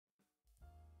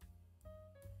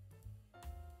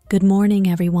Good morning,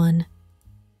 everyone,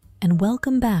 and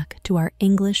welcome back to our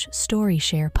English Story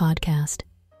Share podcast.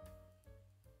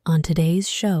 On today's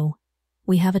show,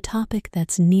 we have a topic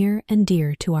that's near and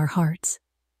dear to our hearts.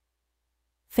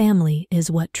 Family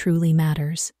is what truly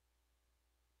matters.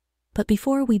 But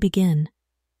before we begin,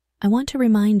 I want to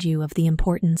remind you of the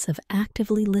importance of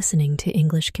actively listening to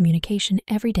English communication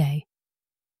every day.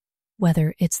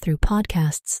 Whether it's through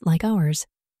podcasts like ours,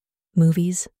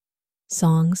 movies,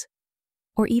 songs,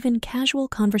 or even casual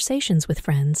conversations with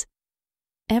friends,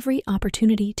 every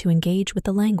opportunity to engage with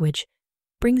the language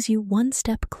brings you one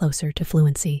step closer to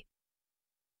fluency.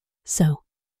 So,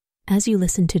 as you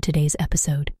listen to today's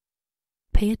episode,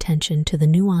 pay attention to the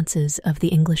nuances of the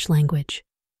English language,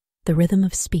 the rhythm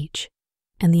of speech,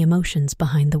 and the emotions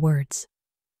behind the words.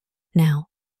 Now,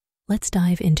 let's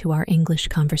dive into our English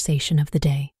conversation of the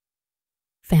day.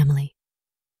 Family.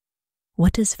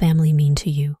 What does family mean to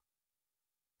you?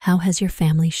 How has your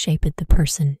family shaped the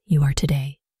person you are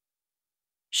today?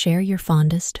 Share your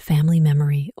fondest family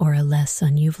memory or a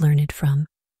lesson you've learned from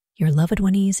your loved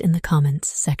ones in the comments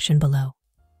section below.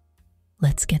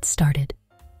 Let's get started.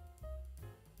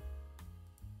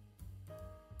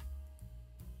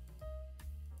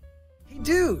 Hey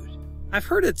dude, I've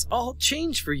heard it's all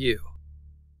changed for you.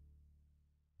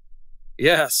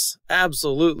 Yes,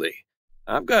 absolutely.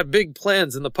 I've got big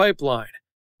plans in the pipeline.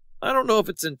 I don't know if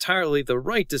it's entirely the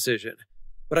right decision,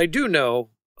 but I do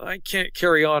know I can't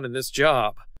carry on in this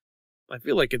job. I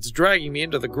feel like it's dragging me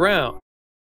into the ground.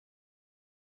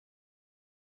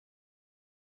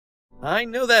 I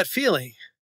know that feeling.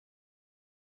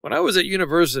 When I was at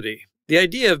university, the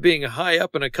idea of being high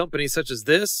up in a company such as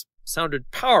this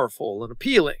sounded powerful and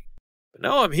appealing. But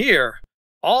now I'm here.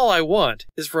 All I want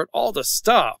is for it all to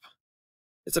stop.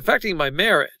 It's affecting my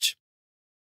marriage,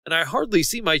 and I hardly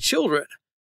see my children.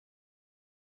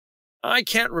 I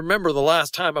can't remember the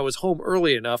last time I was home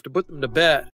early enough to put them to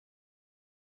bed.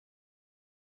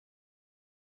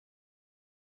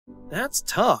 That's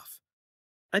tough.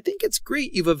 I think it's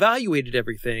great you've evaluated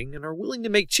everything and are willing to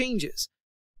make changes.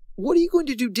 What are you going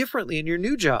to do differently in your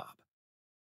new job?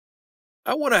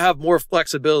 I want to have more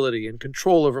flexibility and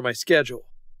control over my schedule.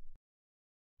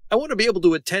 I want to be able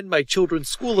to attend my children's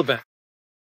school event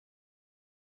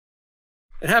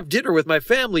and have dinner with my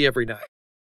family every night.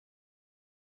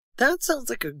 That sounds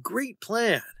like a great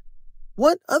plan.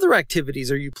 What other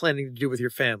activities are you planning to do with your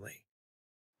family?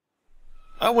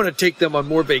 I want to take them on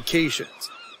more vacations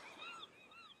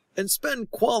and spend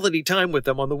quality time with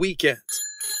them on the weekends.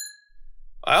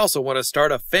 I also want to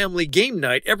start a family game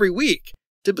night every week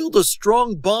to build a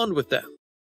strong bond with them.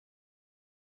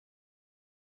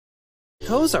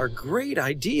 Those are great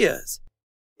ideas.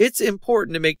 It's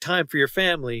important to make time for your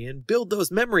family and build those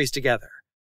memories together.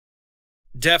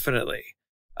 Definitely.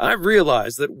 I've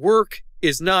realized that work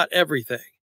is not everything,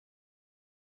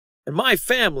 and my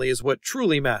family is what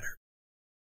truly matters.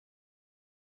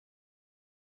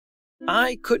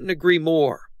 I couldn't agree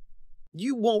more.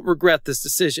 You won't regret this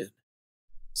decision.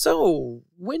 So,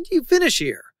 when do you finish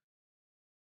here?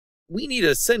 We need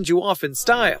to send you off in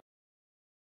style.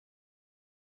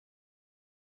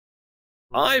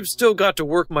 I've still got to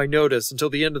work my notice until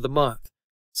the end of the month,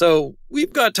 so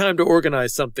we've got time to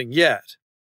organize something yet.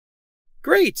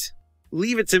 Great!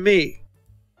 Leave it to me.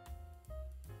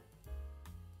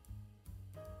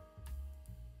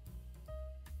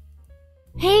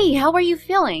 Hey, how are you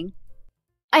feeling?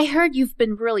 I heard you've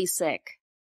been really sick.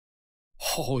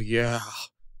 Oh yeah,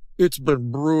 it's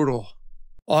been brutal.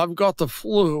 I've got the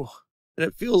flu, and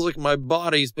it feels like my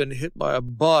body's been hit by a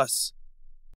bus.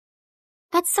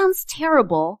 That sounds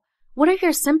terrible. What are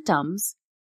your symptoms?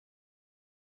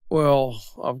 Well,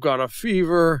 I've got a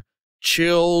fever,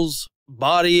 chills,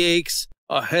 body aches,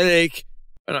 a headache,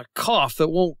 and a cough that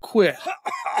won't quit.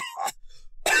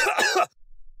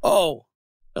 Oh,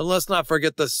 and let's not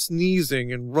forget the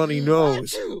sneezing and runny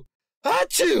nose.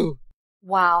 Achoo!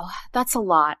 Wow, that's a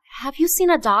lot. Have you seen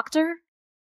a doctor?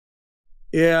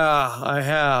 Yeah, I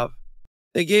have.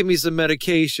 They gave me some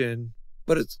medication,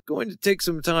 but it's going to take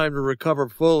some time to recover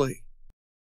fully.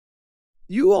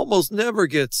 You almost never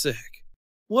get sick.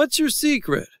 What's your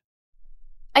secret?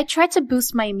 I try to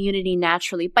boost my immunity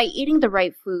naturally by eating the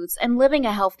right foods and living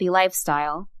a healthy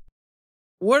lifestyle.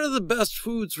 What are the best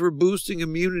foods for boosting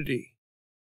immunity?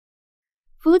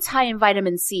 Foods high in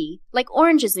vitamin C, like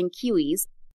oranges and kiwis,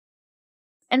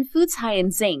 and foods high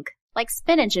in zinc, like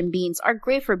spinach and beans, are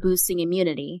great for boosting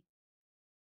immunity.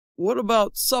 What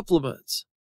about supplements?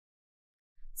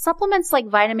 Supplements like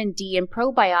vitamin D and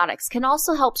probiotics can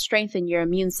also help strengthen your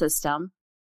immune system.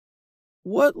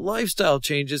 What lifestyle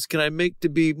changes can I make to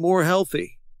be more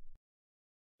healthy?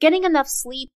 Getting enough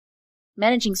sleep,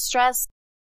 managing stress,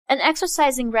 and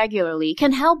exercising regularly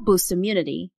can help boost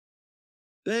immunity.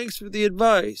 Thanks for the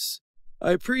advice.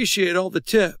 I appreciate all the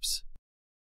tips.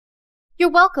 You're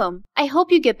welcome. I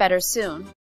hope you get better soon.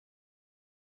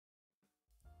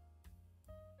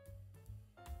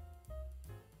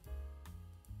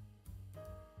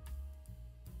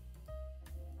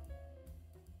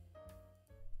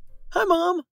 Hi,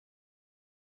 Mom.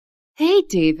 Hey,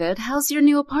 David, how's your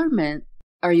new apartment?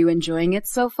 Are you enjoying it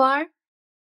so far?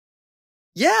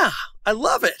 Yeah, I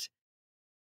love it.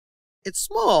 It's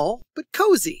small, but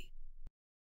cozy.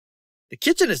 The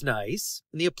kitchen is nice,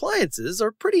 and the appliances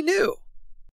are pretty new.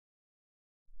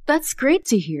 That's great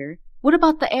to hear. What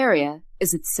about the area?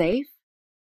 Is it safe?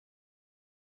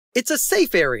 It's a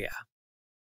safe area.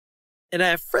 And I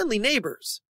have friendly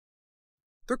neighbors.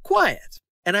 They're quiet,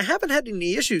 and I haven't had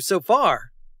any issues so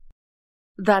far.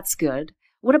 That's good.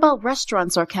 What about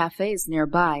restaurants or cafes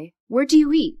nearby? Where do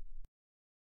you eat?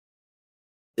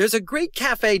 There's a great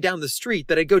cafe down the street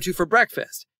that I go to for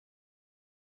breakfast.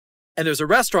 And there's a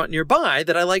restaurant nearby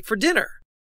that I like for dinner.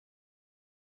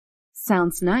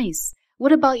 Sounds nice.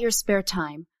 What about your spare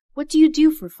time? What do you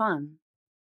do for fun?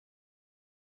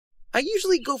 I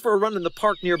usually go for a run in the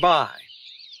park nearby.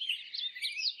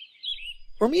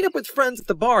 Or meet up with friends at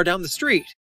the bar down the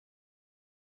street.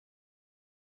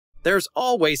 There's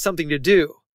always something to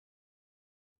do.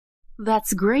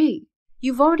 That's great.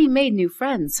 You've already made new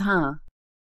friends, huh?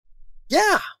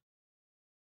 Yeah.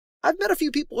 I've met a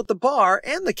few people at the bar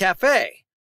and the cafe.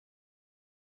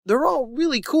 They're all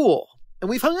really cool, and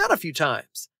we've hung out a few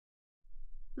times.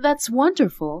 That's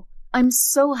wonderful. I'm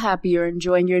so happy you're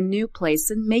enjoying your new place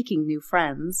and making new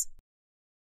friends.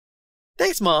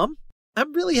 Thanks, Mom.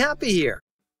 I'm really happy here.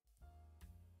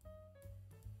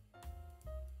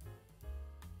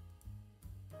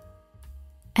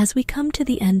 As we come to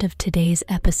the end of today's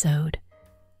episode,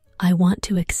 I want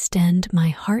to extend my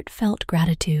heartfelt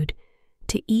gratitude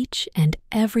to each and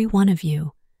every one of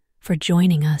you for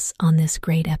joining us on this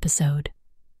great episode.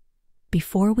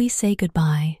 Before we say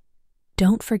goodbye,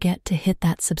 don't forget to hit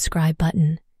that subscribe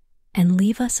button and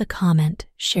leave us a comment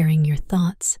sharing your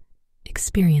thoughts,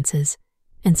 experiences,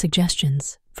 and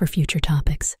suggestions for future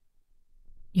topics.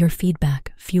 Your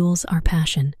feedback fuels our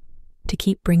passion to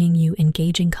keep bringing you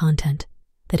engaging content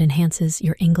that enhances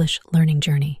your English learning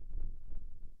journey.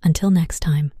 Until next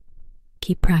time,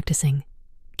 keep practicing,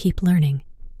 keep learning,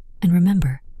 and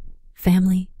remember,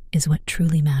 family is what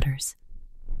truly matters.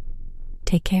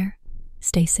 Take care,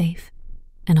 stay safe,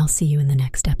 and I'll see you in the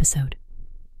next episode.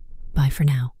 Bye for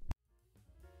now.